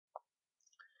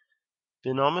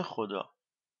به نام خدا.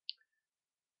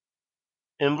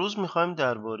 امروز میخوایم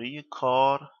درباره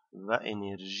کار و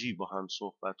انرژی با هم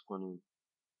صحبت کنیم.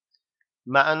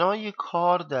 معنای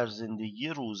کار در زندگی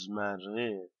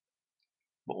روزمره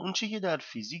با اون چیزی که در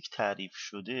فیزیک تعریف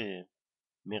شده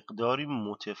مقداری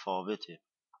متفاوته.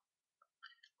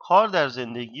 کار در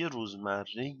زندگی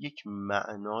روزمره یک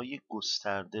معنای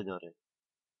گسترده داره.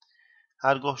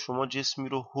 هرگاه شما جسمی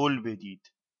رو هل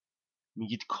بدید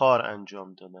میگید کار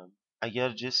انجام دادم. اگر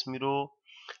جسمی رو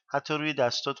حتی روی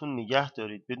دستاتون نگه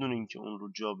دارید بدون اینکه اون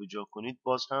رو جابجا کنید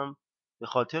باز هم به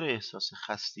خاطر احساس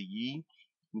خستگی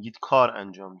میگید کار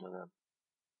انجام دادم.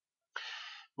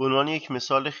 به عنوان یک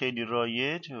مثال خیلی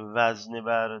رایج، وزنه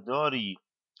برداری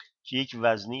که یک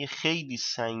وزنه خیلی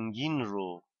سنگین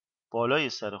رو بالای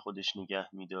سر خودش نگه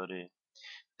میداره،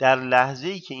 در لحظه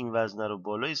ای که این وزنه رو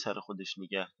بالای سر خودش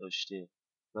نگه داشته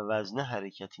و وزنه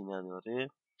حرکتی نداره،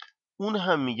 اون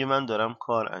هم میگه من دارم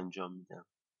کار انجام میدم.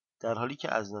 در حالی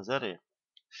که از نظر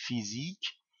فیزیک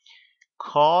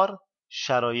کار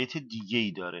شرایط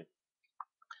دیگه‌ای داره.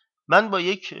 من با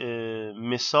یک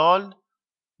مثال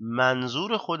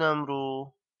منظور خودم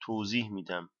رو توضیح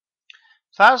میدم.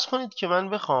 فرض کنید که من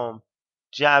بخوام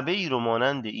جعبه ای رو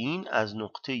مانند این از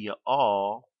نقطه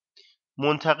آ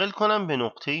منتقل کنم به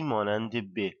نقطه ای مانند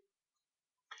ب.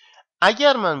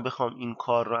 اگر من بخوام این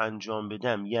کار رو انجام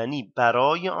بدم، یعنی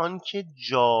برای آنکه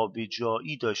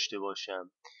جابجایی داشته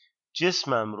باشم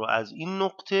جسمم رو از این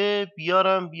نقطه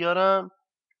بیارم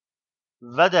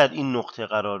و در این نقطه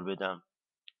قرار بدم،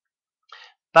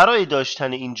 برای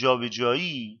داشتن این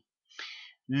جابجایی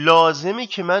لازمه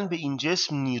که من به این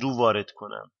جسم نیرو وارد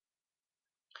کنم.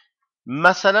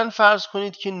 مثلا فرض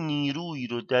کنید که نیرویی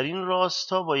رو در این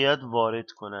راستا باید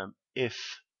وارد کنم،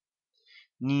 F.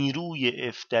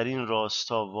 نیروی F در این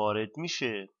راستا وارد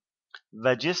میشه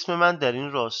و جسم من در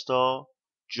این راستا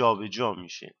جابجا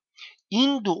میشه.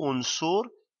 این دو عنصر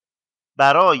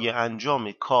برای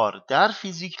انجام کار در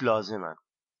فیزیک لازمن.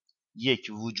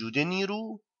 یک، وجود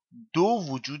نیرو. دو،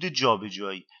 وجود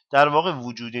جابجایی. در واقع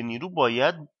وجود نیرو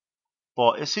باید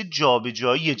باعث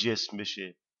جابجایی جسم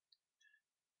بشه.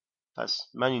 پس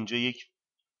من اینجا یک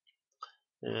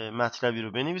مطلبی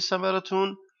رو بنویسم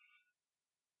براتون.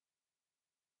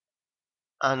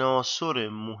 عناصر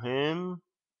مهم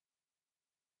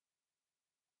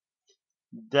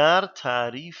در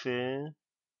تعریف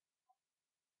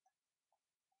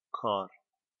کار: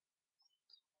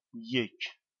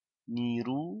 یک،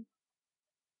 نیرو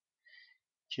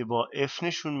که با F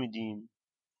نشون میدیم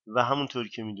و همونطور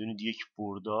که میدونید یک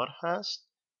بردار هست.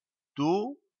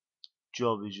 دو،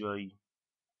 جابجایی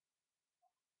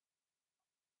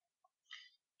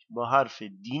با حرف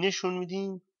D نشون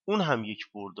میدیم، اون هم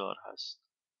یک بردار هست.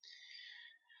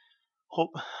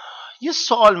 خب یه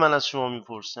سوال من از شما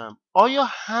میپرسم: آیا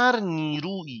هر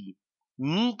نیرویی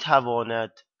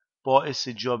میتواند باعث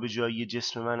جابجایی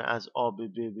جسم من از آ به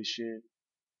ب بشه؟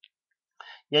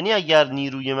 یعنی اگر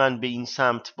نیروی من به این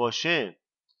سمت باشه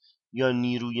یا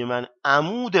نیروی من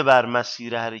عمود بر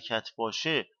مسیر حرکت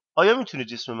باشه، آیا میتونه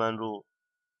جسم من رو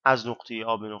از نقطه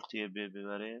آ به نقطه ب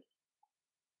ببره؟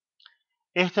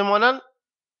 احتمالاً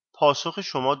پاسخ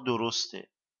شما درسته.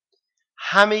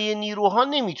 همه نیروها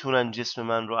نمیتونن جسم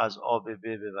من رو از آ به ب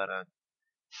ببرن.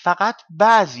 فقط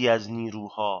بعضی از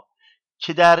نیروها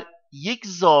که در یک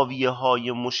زاویه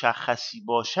های مشخصی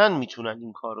باشن میتونن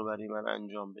این کار رو برای من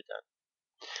انجام بدن.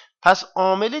 پس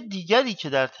عامل دیگری که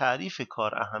در تعریف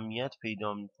کار اهمیت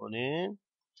پیدا میکنه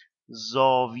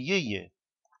زاویه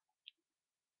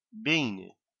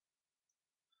بین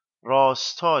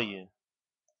راستای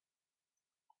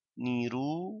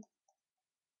نیرو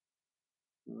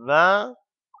و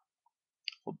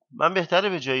خب من بهتره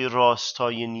به جای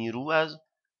راستای نیرو از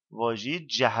واژه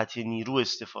جهت نیرو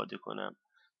استفاده کنم.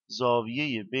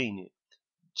 زاویه بین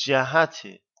جهت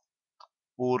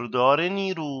بردار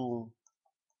نیرو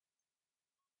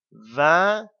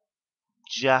و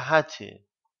جهت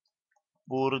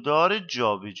بردار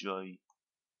جابجایی.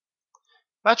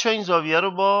 بچه‌ها این زاویه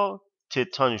رو با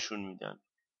تتا نشون میدن.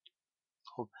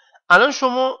 خب الان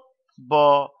شما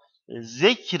با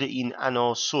ذکر این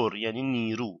عناصر یعنی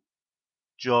نیرو،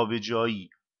 جابجایی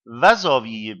و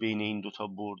زاویه بین این دوتا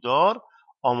بردار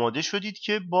آماده شدید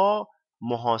که با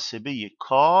محاسبه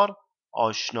کار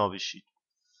آشنا بشید.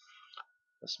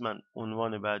 پس من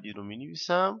عنوان بعدی رو می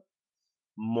نویسم: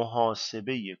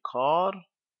 محاسبه کار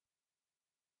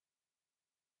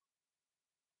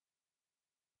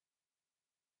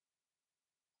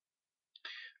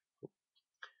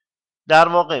در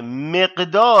واقع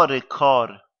مقدار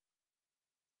کار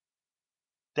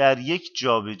در یک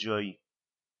جابجایی.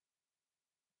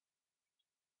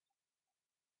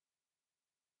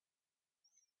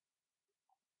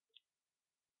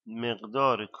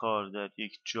 مقدار کار در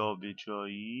یک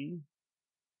جابجایی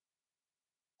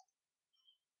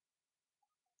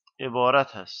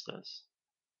عبارت هست از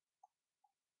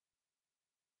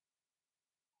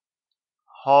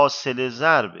حاصل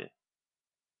ضرب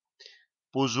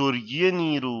بزرگی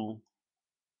نیرو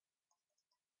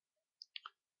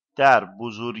در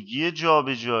بزرگی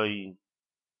جابجایی.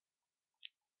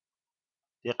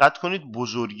 دقت کنید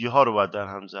بزرگی ها رو باید در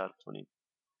هم ضرب کنید.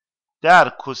 در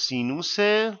کوسینوس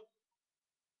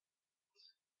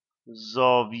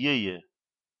زاویه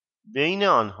بین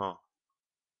آنها.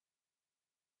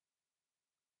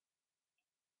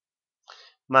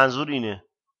 منظور اینه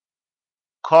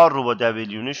کار رو با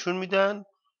دبلیو نشون میدن،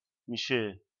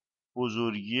 میشه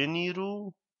بزرگی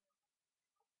نیرو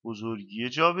بزرگی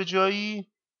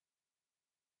جابجایی،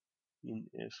 این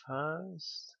اف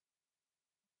هست،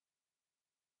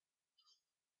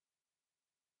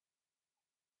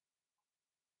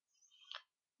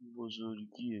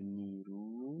 بزرگی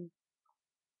نیرو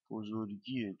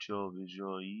بزرگی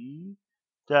جابجایی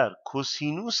در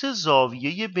کوسینوس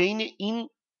زاویه بین این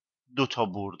دوتا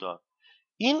بردار.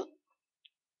 این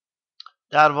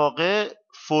در واقع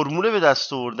فرمول به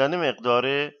دست آوردن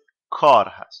مقدار کار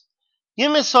هست. یه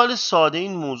مثال ساده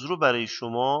این موضوع رو برای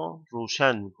شما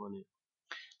روشن میکنه.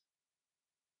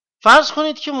 فرض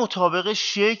کنید که مطابق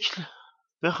شکل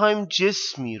بخوایم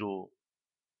جسمی رو،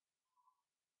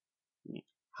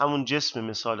 همون جسم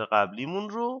مثال قبلیمون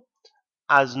رو،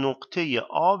 از نقطه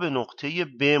A به نقطه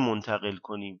B منتقل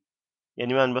کنیم.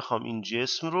 یعنی من بخوام این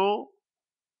جسم رو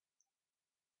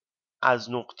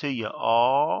از نقطه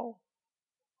A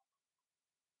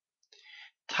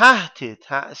تحت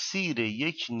تأثیر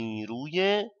یک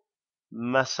نیروی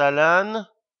مثلا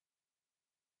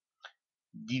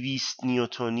 200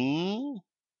 نیوتنی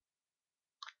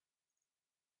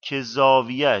که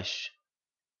زاویهش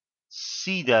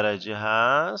 30 درجه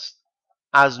هست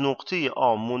از نقطه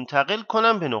A منتقل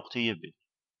کنم به نقطه B.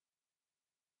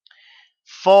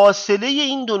 فاصله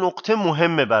این دو نقطه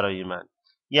مهمه برای من،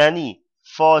 یعنی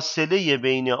فاصله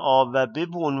بین A و B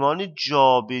به عنوان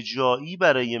جابجایی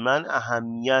برای من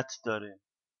اهمیت داره.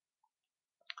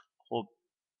 خب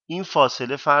این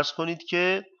فاصله فرض کنید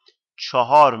که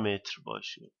 4 متر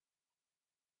باشه.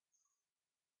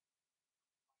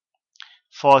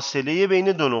 فاصله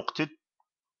بین دو نقطه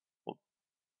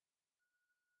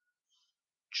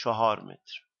 4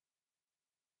 متر.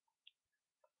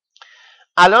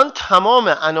 الان تمام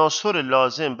عناصر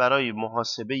لازم برای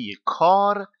محاسبه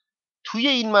کار توی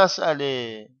این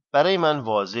مسئله برای من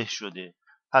واضح شده.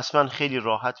 پس من خیلی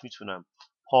راحت میتونم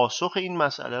پاسخ این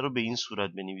مسئله رو به این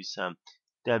صورت بنویسم: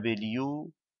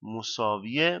 W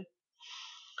مساوی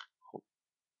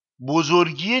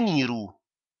بزرگی نیرو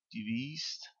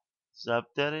 200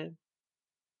 ضرب در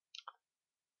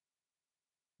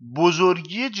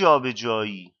بزرگی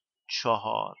جابجایی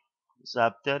 4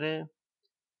 ضرب در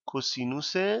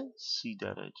کوسینوس 30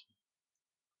 درجه.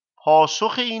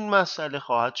 پاسخ این مسئله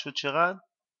خواهد شد چقدر؟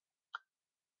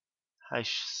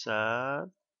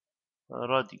 800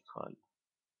 رادیکال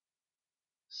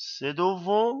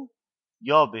 3/2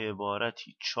 یا به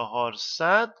عبارتی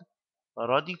 400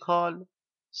 رادیکال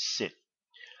 3.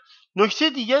 نکته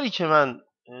دیگری که من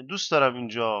دوست دارم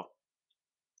اینجا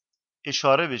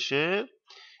اشاره بشه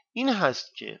این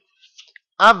هست که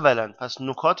اولا پس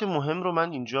نکات مهم رو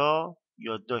من اینجا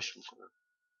یادداشت میکنم.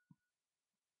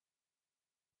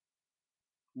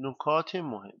 نکات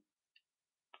مهم: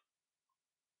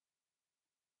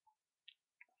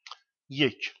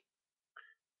 1.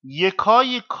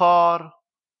 یکای کار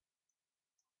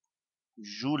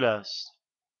ژول است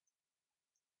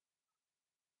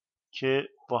که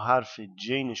با حرف J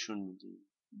نشون میدیم.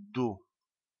 2.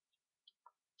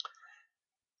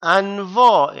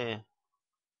 انواع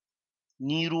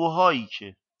نیروهایی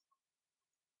که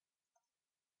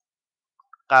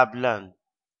قبلا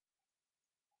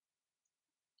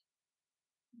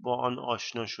با آن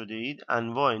آشنا شده اید،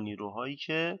 انواع نیروهایی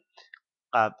که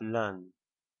قبلا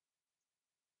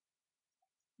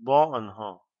با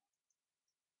آنها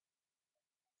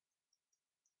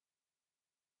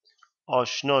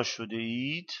آشنا شده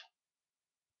اید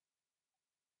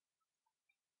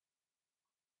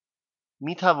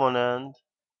می توانند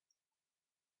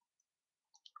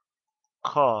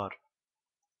کار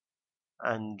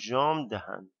انجام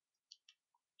دهند.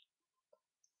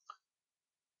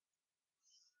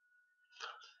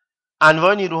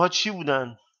 انواع نیروها چی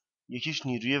بودن؟ یکیش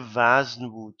نیروی وزن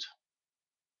بود،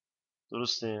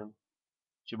 درسته؟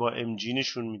 که با mg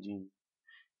نشون میدیم.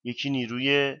 یکی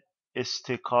نیروی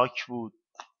استکاک بود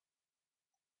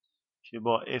که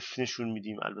با F نشون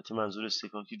میدیم. البته منظور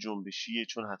استکاکی جنبشیه،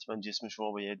 چون حتما جسم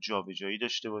شما باید جابجایی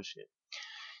داشته باشه.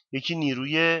 یکی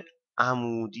نیروی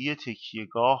عمودی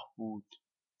تکیهگاه بود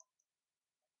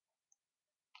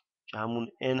که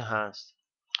همون N هست.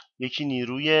 یکی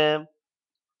نیروی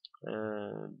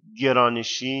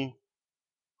گرانشی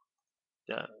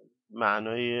در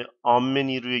معنای عام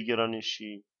نیروی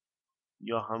گرانشی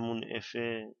یا همون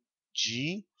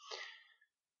Fg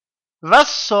و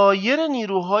سایر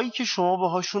نیروهایی که شما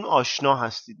باهاشون آشنا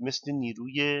هستید، مثل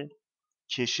نیروی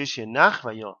کشش نخ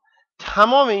و یا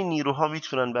تمام این نیروها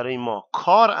میتونن برای ما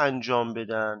کار انجام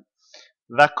بدن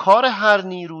و کار هر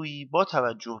نیرویی با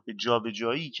توجه به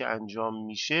جابجایی که انجام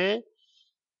میشه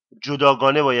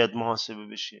جداگانه باید محاسبه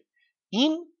بشه.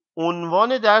 این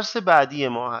عنوان درس بعدی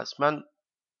ما هست. من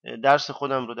درس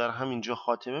خودم رو در همینجا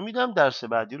خاتمه میدم. درس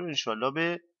بعدی رو انشالله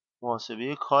به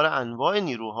محاسبه کار انواع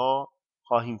نیروها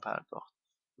خواهیم پرداخت.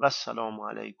 و السلام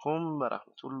علیکم و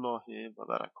رحمت الله و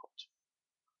برکاته.